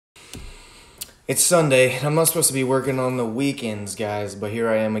It's Sunday. I'm not supposed to be working on the weekends, guys, but here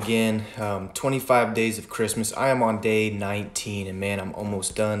I am again. 25 days of Christmas. I am on day 19, and man, I'm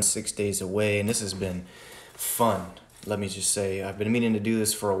almost done, 6 days away, and this has been fun. Let me just say, I've been meaning to do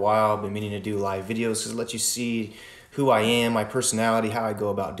this for a while. I've been meaning to do live videos because it lets you see who I am, my personality, how I go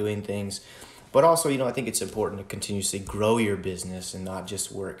about doing things. But also, I think it's important to continuously grow your business and not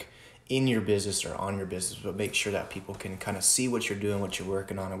just work in your business or on your business, but make sure that people can kind of see what you're doing, what you're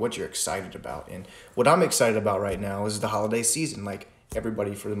working on, and what you're excited about. And what I'm excited about right now is the holiday season, like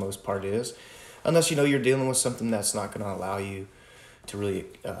everybody for the most part is, unless you're dealing with something that's not going to allow you to really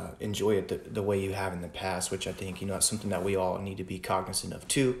enjoy it the way you have in the past, which I think it's something that we all need to be cognizant of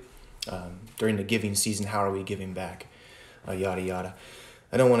too. During the giving season, how are we giving back? Yada yada.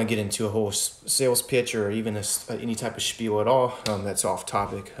 I don't want to get into a whole sales pitch or even any type of spiel at all. That's off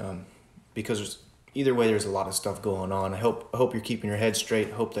topic. Because either way, there's a lot of stuff going on. I hope you're keeping your head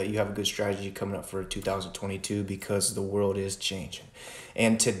straight. Hope that you have a good strategy coming up for 2022 because the world is changing.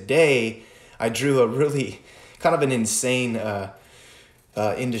 And today, I drew a really kind of an insane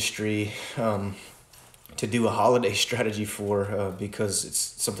industry to do a holiday strategy for because it's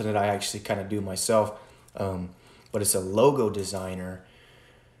something that I actually kind of do myself. But it's a logo designer,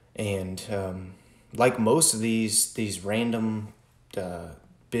 and like most of these random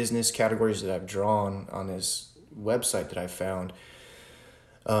business categories that I've drawn on this website that I found,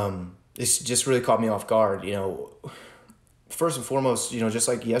 it's just really caught me off guard. First and foremost, just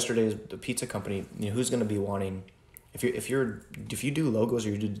like yesterday's the pizza company, who's going to be wanting, if you do logos or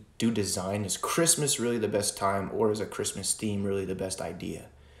you do design, is Christmas really the best time, or is a Christmas theme really the best idea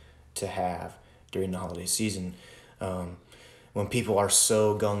to have during the holiday season? When people are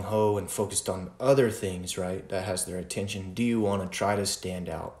so gung-ho and focused on other things, right, that has their attention, do you want to try to stand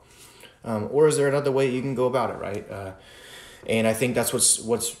out? Or is there another way you can go about it, right? And I think that's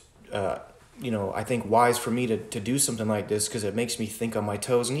what's I think wise for me to do something like this, because it makes me think on my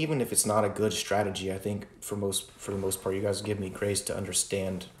toes. And even if it's not a good strategy, I think for the most part, you guys give me grace to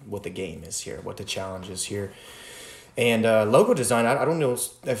understand what the game is here, what the challenge is here. And logo design, I don't know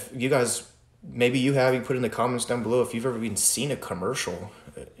if you guys, maybe you put in the comments down below if you've ever even seen a commercial,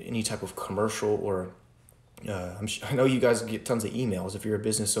 any type of commercial, or I know you guys get tons of emails. If you're a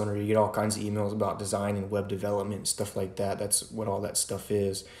business owner, you get all kinds of emails about design and web development and stuff like that. That's what all that stuff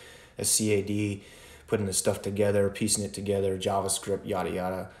is. A CAD, putting the stuff together, piecing it together, JavaScript, yada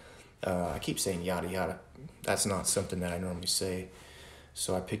yada. I keep saying yada yada. That's not something that I normally say,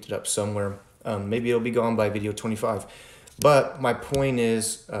 so I picked it up somewhere. Maybe it'll be gone by video 25. But my point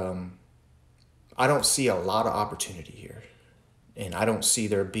is, I don't see a lot of opportunity here, and I don't see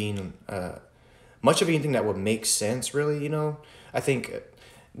there being much of anything that would make sense, really. I think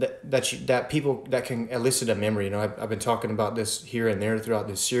that people that can elicit a memory. I've been talking about this here and there throughout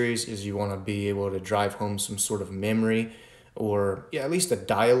this series. Is you want to be able to drive home some sort of memory, or at least a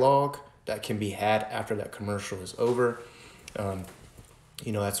dialogue that can be had after that commercial is over.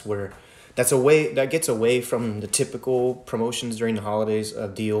 That's a way that gets away from the typical promotions during the holidays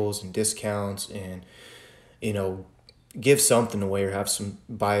of deals and discounts, and give something away, or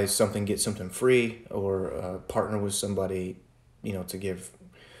buy something, get something free, or partner with somebody, to give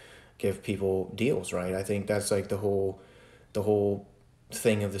people deals, right? I think that's like the whole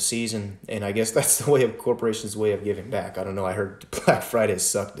thing of the season, and I guess that's the way of corporations' way of giving back. I don't know. I heard Black Friday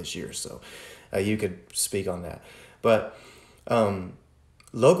sucked this year, so you could speak on that, but.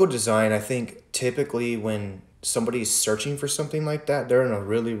 Logo design, I think typically when somebody's searching for something like that, they're in a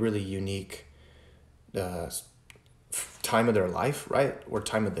really, really unique time of their life, right? Or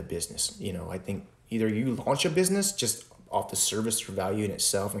time of the business. I think either you launch a business just off the service or value in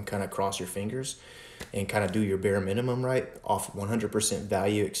itself and kind of cross your fingers and kind of do your bare minimum, right? Off 100%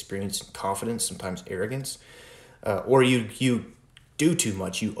 value, experience, and confidence, sometimes arrogance. Or you do too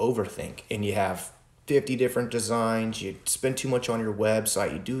much, you overthink, and you have 50 different designs, you spend too much on your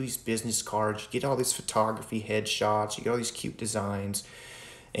website, you do these business cards, you get all these photography headshots, you get all these cute designs,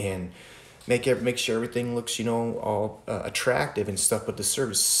 and make sure everything looks all attractive and stuff, but the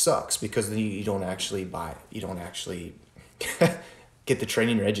service sucks because then you don't actually buy it. You don't actually get the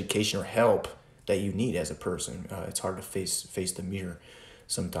training or education or help that you need as a person. It's hard to face the mirror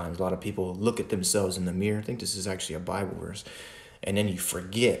sometimes. A lot of people look at themselves in the mirror, I think this is actually a Bible verse, and then you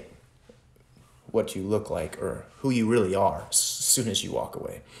forget what you look like or who you really are as soon as you walk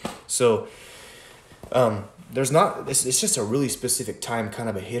away. So it's just a really specific time, kind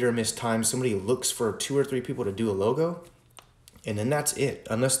of a hit or miss time. Somebody looks for 2 or 3 people to do a logo, and then that's it.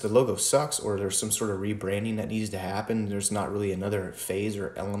 Unless the logo sucks or there's some sort of rebranding that needs to happen, there's not really another phase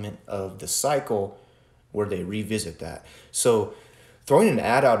or element of the cycle where they revisit that. So throwing an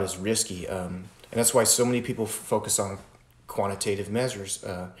ad out is risky, and that's why so many people focus on quantitative measures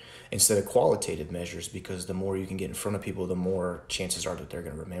instead of qualitative measures, because the more you can get in front of people, the more chances are that they're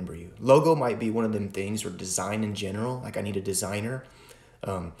going to remember you. Logo might be one of them things, or design in general. Like, I need a designer.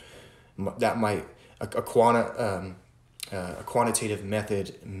 That might a quantitative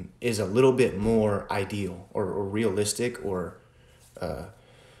method is a little bit more ideal or realistic or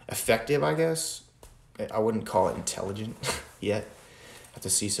effective, I guess. I wouldn't call it intelligent yet. I have to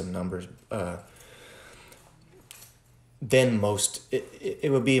see some numbers. Than most,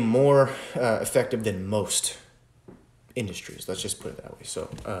 it would be more effective than most industries. Let's just put it that way. So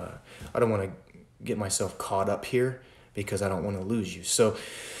I don't want to get myself caught up here because I don't want to lose you. So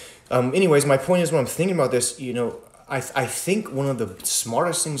anyways, my point is, when I'm thinking about this, I think one of the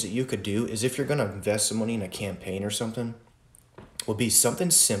smartest things that you could do is, if you're going to invest some money in a campaign or something, will be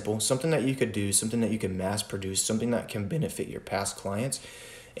something simple, something that you could do, something that you can mass produce, something that can benefit your past clients,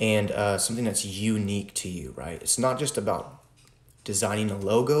 and something that's unique to you, right? It's not just about designing a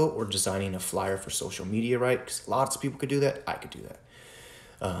logo or designing a flyer for social media, right? Because lots of people could do that. I could do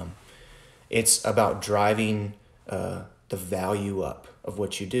that. It's about driving the value up of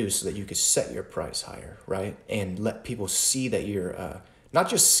what you do so that you could set your price higher, right? And let people see that you're not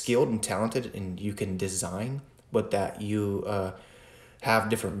just skilled and talented and you can design, but that you have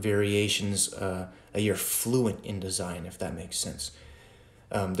different variations, that you're fluent in design, if that makes sense.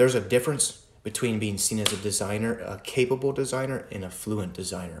 There's a difference between being seen as a designer, a capable designer, and a fluent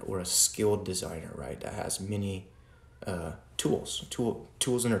designer, or a skilled designer, right? That has many tools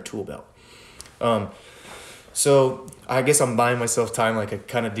in their tool belt. So I guess I'm buying myself time, like I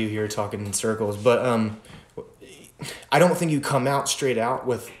kind of do here, talking in circles. But I don't think you come out straight out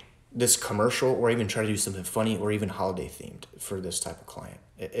with this commercial, or even try to do something funny, or even holiday themed for this type of client.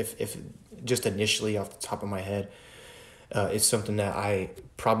 If just initially off the top of my head, it's something that I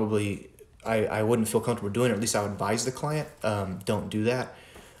wouldn't feel comfortable doing, or at least I would advise the client, don't do that.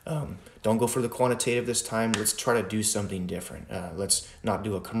 Don't go for the quantitative this time. Let's try to do something different. Let's not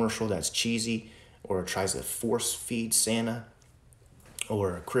do a commercial that's cheesy or tries to force feed Santa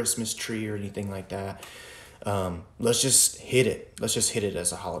or a Christmas tree or anything like that. Let's just hit it. Let's just hit it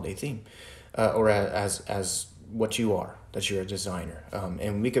as a holiday theme, or as what you are, that you're a designer.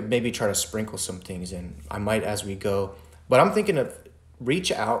 And we could maybe try to sprinkle some things in. I might as we go, but I'm thinking of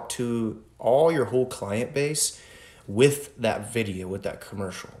reach out to all your whole client base with that video, with that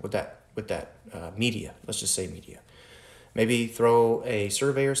commercial, with that media. Let's just say media. Maybe throw a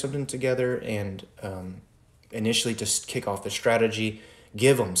survey or something together and initially just kick off the strategy.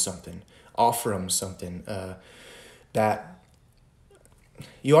 Give them something. Offer them something that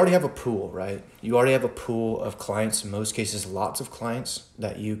you already have a pool, right? You already have a pool of clients, in most cases, lots of clients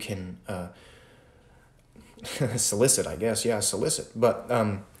that you can solicit, I guess. Yeah, solicit. But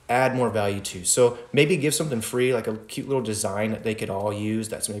add more value to. So maybe give something free, like a cute little design that they could all use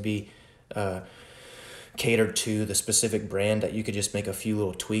that's maybe catered to the specific brand, that you could just make a few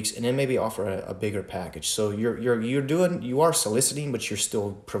little tweaks and then maybe offer a bigger package. So you are soliciting, but you're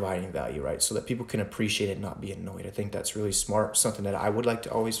still providing value, right? So that people can appreciate it and not be annoyed. I think that's really smart, something that I would like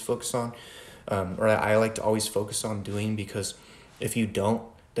to always focus on, or I like to always focus on doing, because if you don't,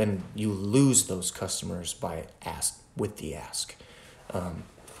 then you lose those customers with the ask.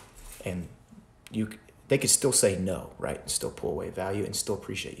 And they could still say no, right? And still pull away value and still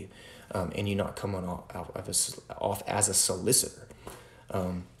appreciate you. And you're not coming off as a solicitor.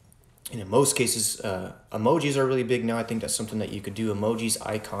 And in most cases, emojis are really big now. I think that's something that you could do. Emojis,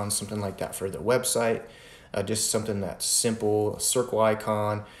 icons, something like that for their website. Just something that's simple, a circle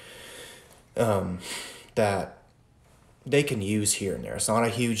icon that they can use here and there. It's not a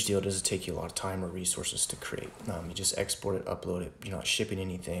huge deal. It doesn't take you a lot of time or resources to create. You just export it, upload it. You're not shipping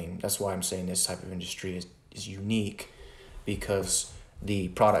anything. That's why I'm saying this type of industry is unique, because the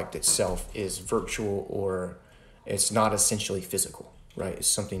product itself is virtual, or it's not essentially physical, right? It's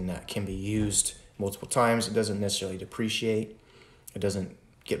something that can be used multiple times. It doesn't necessarily depreciate. It doesn't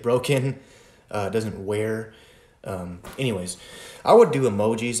get broken. It doesn't wear. Anyways, I would do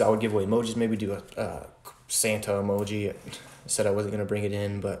emojis. I would give away emojis, maybe do a Santa emoji. I said I wasn't going to bring it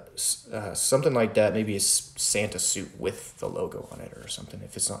in, but something like that, maybe a Santa suit with the logo on it or something,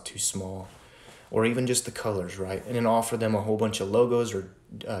 if it's not too small. Or even just the colors, right? And then offer them a whole bunch of logos or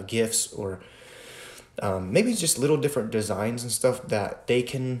gifts, or maybe just little different designs and stuff that they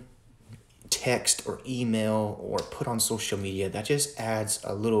can text or email or put on social media. That just adds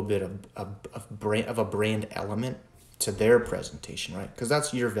a little bit of a brand element to their presentation, right? Because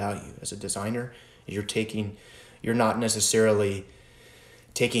that's your value as a designer. You're not necessarily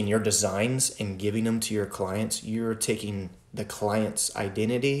taking your designs and giving them to your clients. You're taking the client's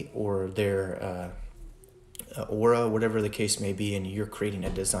identity or their aura, whatever the case may be, and you're creating a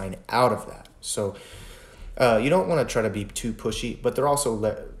design out of that. So you don't want to try to be too pushy, but they're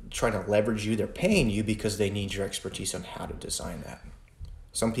also trying to leverage you. They're paying you because they need your expertise on how to design that.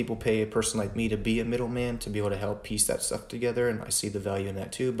 Some people pay a person like me to be a middleman, to be able to help piece that stuff together, and I see the value in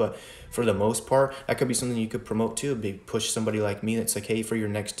that too. But for the most part, that could be something you could promote too. Push somebody like me that's like, hey, for your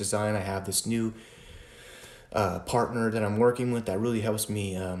next design, I have this new partner that I'm working with that really helps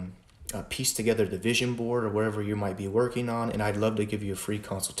me piece together the vision board or whatever you might be working on, and I'd love to give you a free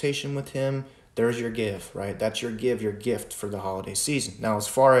consultation with him. There's your gift, right? That's your gift for the holiday season. Now, as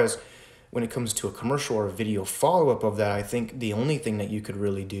far as when it comes to a commercial or a video follow-up of that, I think the only thing that you could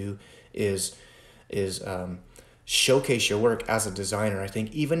really do is showcase your work as a designer. I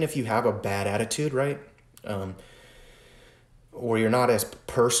think even if you have a bad attitude, right? Or you're not as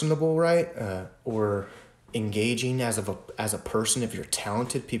personable, right? Or engaging as a person, if you're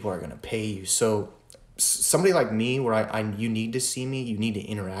talented, people are going to pay you. So somebody like me, where you need to see me, you need to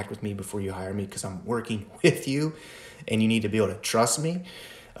interact with me before you hire me, because I'm working with you and you need to be able to trust me,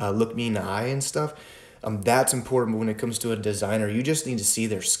 look me in the eye and stuff. That's important when it comes to a designer. You just need to see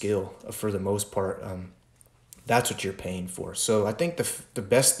their skill for the most part. That's what you're paying for. So I think the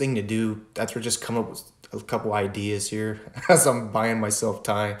best thing to do, that's where just come up with a couple ideas here as I'm buying myself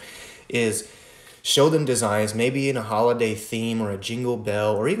time, is show them designs, maybe in a holiday theme or a jingle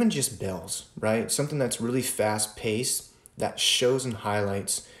bell or even just bells, right? Something that's really fast paced that shows and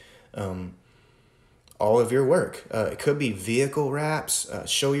highlights all of your work. It could be vehicle wraps,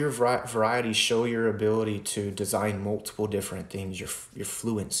 show your variety, show your ability to design multiple different things, your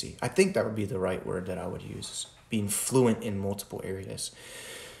fluency. I think that would be the right word that I would use, being fluent in multiple areas.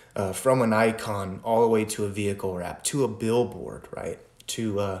 From an icon all the way to a vehicle wrap, to a billboard, right?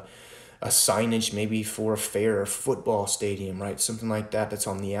 To a signage maybe for a fair or football stadium, right? Something like that that's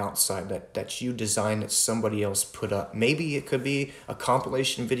on the outside that you designed, that somebody else put up. Maybe it could be a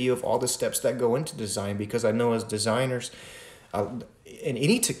compilation video of all the steps that go into design, because I know as designers, and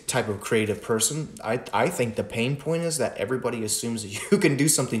any type of creative person, I think the pain point is that everybody assumes that you can do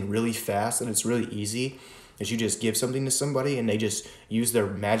something really fast and it's really easy, is you just give something to somebody and they just use their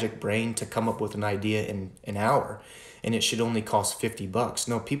magic brain to come up with an idea in an hour, and it should only cost $50.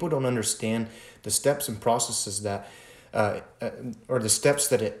 No, people don't understand the steps and processes that, or the steps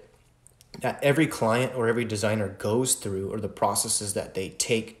that every client or every designer goes through, or the processes that they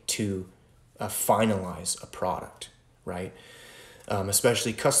take to finalize a product, right?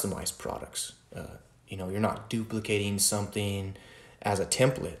 Especially customized products. You're not duplicating something as a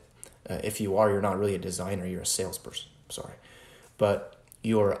template. If you are, you're not really a designer, you're a salesperson, sorry. But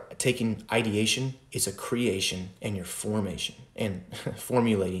you're taking ideation, it's a creation, and you're formation and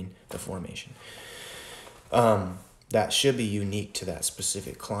formulating the formation. That should be unique to that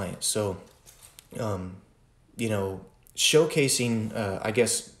specific client. So, showcasing, I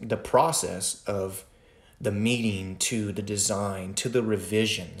guess, the process of the meeting to the design, to the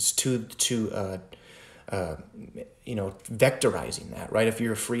revisions, to vectorizing that, right? If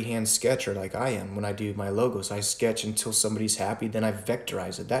you're a freehand sketcher like I am, when I do my logos, I sketch until somebody's happy, then I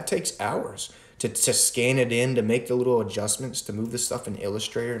vectorize it. That takes hours to scan it in, to make the little adjustments, to move the stuff in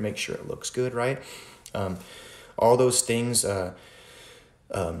Illustrator, to make sure it looks good, right? All those things, and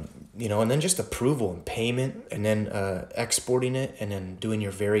then just approval and payment, and then exporting it, and then doing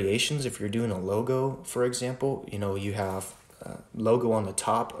your variations. If you're doing a logo, for example, you have logo on the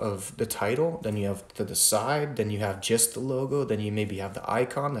top of the title, then you have to the side, then you have just the logo, then you maybe have the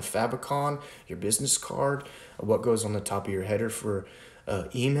icon, the favicon, your business card, what goes on the top of your header for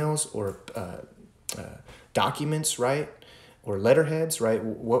emails or documents, right? Or letterheads, right?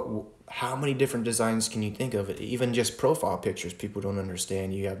 How many different designs can you think of? Even just profile pictures, people don't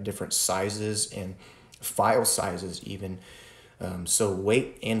understand. You have different sizes and file sizes even. So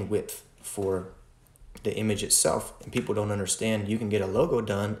weight and width for the image itself, and people don't understand. You can get a logo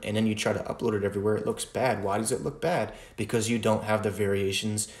done and then you try to upload it everywhere, it looks bad. Why does it look bad? Because you don't have the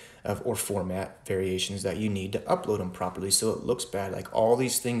variations or format variations that you need to upload them properly, so it looks bad. Like, all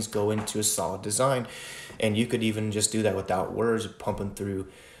these things go into a solid design, and you could even just do that without words, pumping through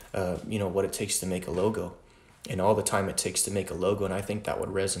what it takes to make a logo and all the time it takes to make a logo. And I think that would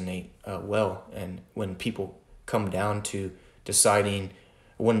resonate well. And when people come down to deciding,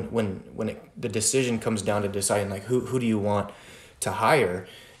 the decision comes down to deciding, like, who do you want to hire,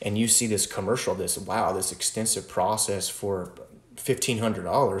 and you see this commercial, this extensive process for $1,500,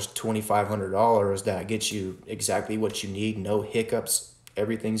 $2,500 that gets you exactly what you need, no hiccups,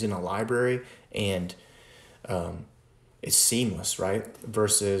 everything's in a library, and it's seamless, right?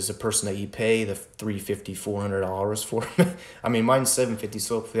 Versus a person that you pay the $350, $400 for. I mean, mine's $750,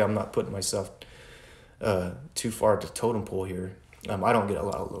 so hopefully I'm not putting myself too far at the totem pole here. I don't get a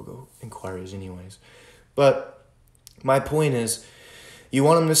lot of logo inquiries anyways. But my point is, you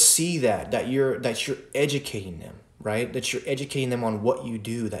want them to see that you're educating them, right? That you're educating them on what you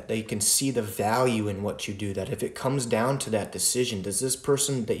do, that they can see the value in what you do, that if it comes down to that decision, does this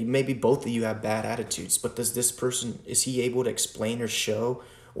person, that maybe both of you have bad attitudes, but does this person, is he able to explain or show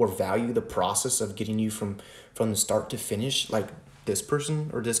or value the process of getting you from the start to finish like this person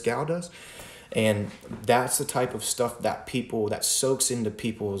or this gal does? And that's the type of stuff that soaks into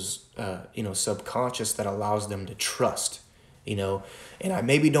people's, subconscious, that allows them to trust, and I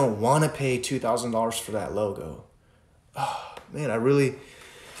maybe don't want to pay $2,000 for that logo. Oh, man, I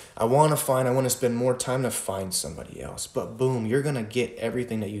want to spend more time to find somebody else. But boom, you're going to get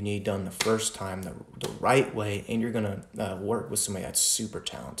everything that you need done the first time, the right way, and you're going to work with somebody that's super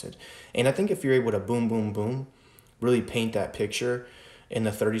talented. And I think if you're able to boom, boom, boom, really paint that picture in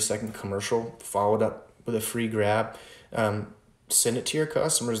the 30-second commercial, followed up with a free grab, send it to your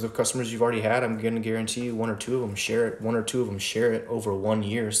customers. The customers you've already had, I'm going to guarantee you one or two of them share it over 1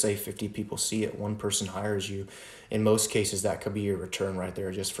 year. Say 50 people see it, one person hires you. In most cases, that could be your return right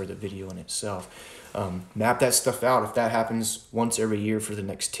there just for the video in itself. Map that stuff out. If that happens once every year for the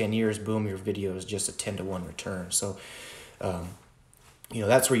next 10 years, boom, your video is just a 10-to-1 return. So,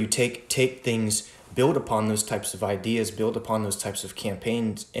 that's where you take things, build upon those types of ideas, build upon those types of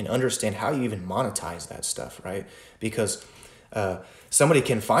campaigns, and understand how you even monetize that stuff, right? Because somebody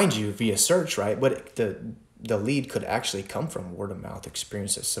can find you via search, right? But the lead could actually come from word of mouth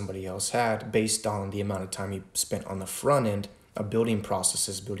experience that somebody else had, based on the amount of time you spent on the front end of building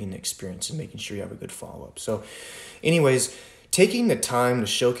processes, building the experience, and making sure you have a good follow-up. So anyways, taking the time to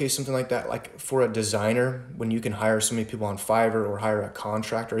showcase something like that, like for a designer, when you can hire so many people on Fiverr, or hire a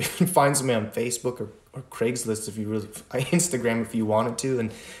contractor, or even find somebody on Facebook or Craigslist, if you really, Instagram if you wanted to,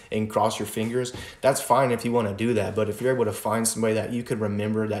 and cross your fingers, that's fine if you want to do that. But if you're able to find somebody that you could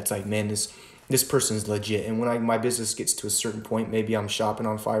remember, that's like, man, this person's legit. And when my business gets to a certain point, maybe I'm shopping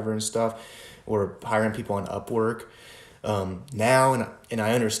on Fiverr and stuff, or hiring people on Upwork now, and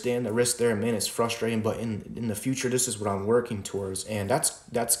I understand the risk there, and man, it's frustrating, but in the future, this is what I'm working towards. And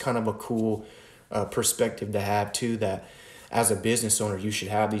that's kind of a cool perspective to have too, that as a business owner, you should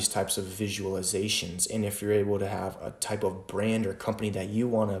have these types of visualizations. And if you're able to have a type of brand or company that you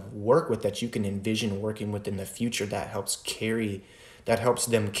want to work with, that you can envision working with in the future, that helps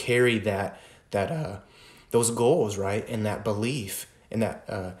them carry those goals, right? And that belief, and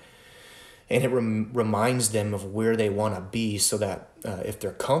that and it reminds them of where they want to be, so that if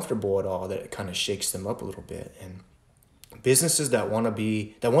they're comfortable at all, that it kind of shakes them up a little bit. And businesses that want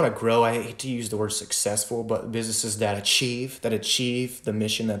to grow, I hate to use the word successful, but businesses that achieve the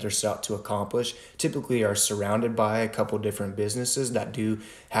mission that they're set out to accomplish, typically are surrounded by a couple different businesses that do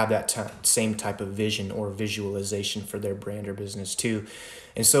have that same type of vision or visualization for their brand or business too.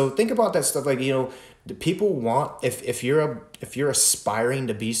 And so think about that stuff, like, the people want, if you're aspiring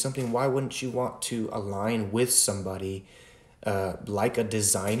to be something, why wouldn't you want to align with somebody like a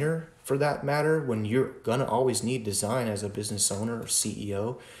designer, for that matter, when you're gonna always need design as a business owner or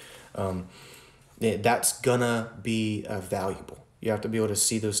CEO? That's gonna be valuable. You have to be able to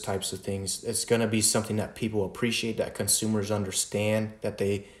see those types of things. It's gonna be something that people appreciate, that consumers understand,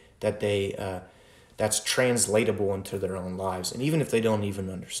 that's translatable into their own lives, and even if they don't even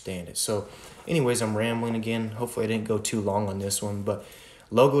understand it. So anyways, I'm rambling again. Hopefully I didn't go too long on this one, but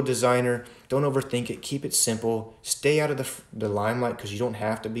logo designer, don't overthink it. Keep it simple. Stay out of the limelight, because you don't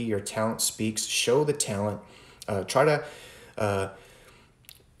have to be. Your talent speaks. Show the talent. Try to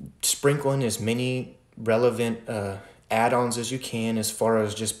sprinkle in as many relevant add-ons as you can, as far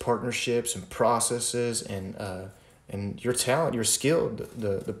as just partnerships and processes, and your talent, your skill,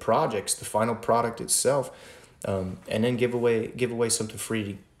 the projects, the final product itself, and then give away something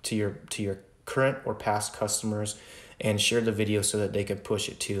free to your current or past customers, and share the video so that they can push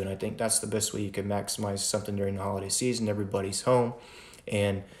it too. And I think that's the best way you can maximize something during the holiday season. Everybody's home,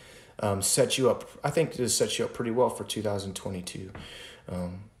 and set you up. I think this sets you up pretty well for 2022. If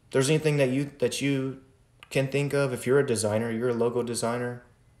there's anything that you can think of, if you're a designer, you're a logo designer,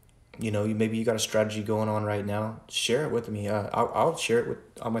 maybe you got a strategy going on right now, share it with me. I'll share it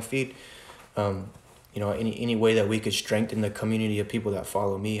on my feed. Any way that we could strengthen the community of people that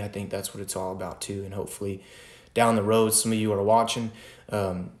follow me, I think that's what it's all about too. And hopefully down the road, some of you are watching,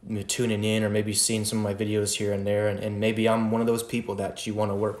 tuning in, or maybe seeing some of my videos here and there, and maybe I'm one of those people that you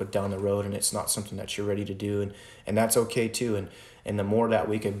want to work with down the road, and it's not something that you're ready to do, and that's okay too. And the more that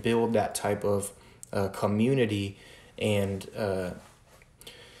we can build that type of community and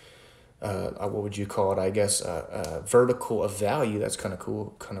what would you call it? I guess vertical of value. That's kind of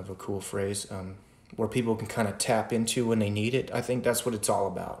cool, kind of a cool phrase. Where people can kind of tap into when they need it. I think that's what it's all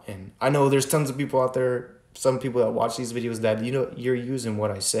about. And I know there's tons of people out there, some people that watch these videos that, you're using what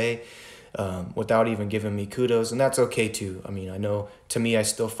I say without even giving me kudos. And that's okay too. I mean, I know to me, I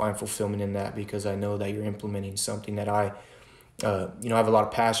still find fulfillment in that because I know that you're implementing something that I have a lot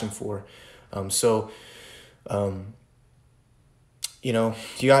of passion for. Do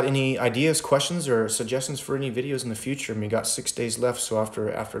you got any ideas, questions, or suggestions for any videos in the future? I mean, you got 6 days left. So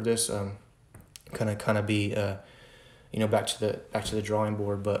after this, kind of be back to the drawing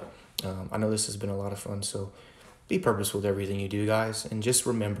board. But I know this has been a lot of fun, so be purposeful with everything you do, guys, and just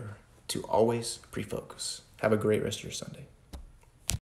remember to always pre-focus. Have a great rest of your Sunday.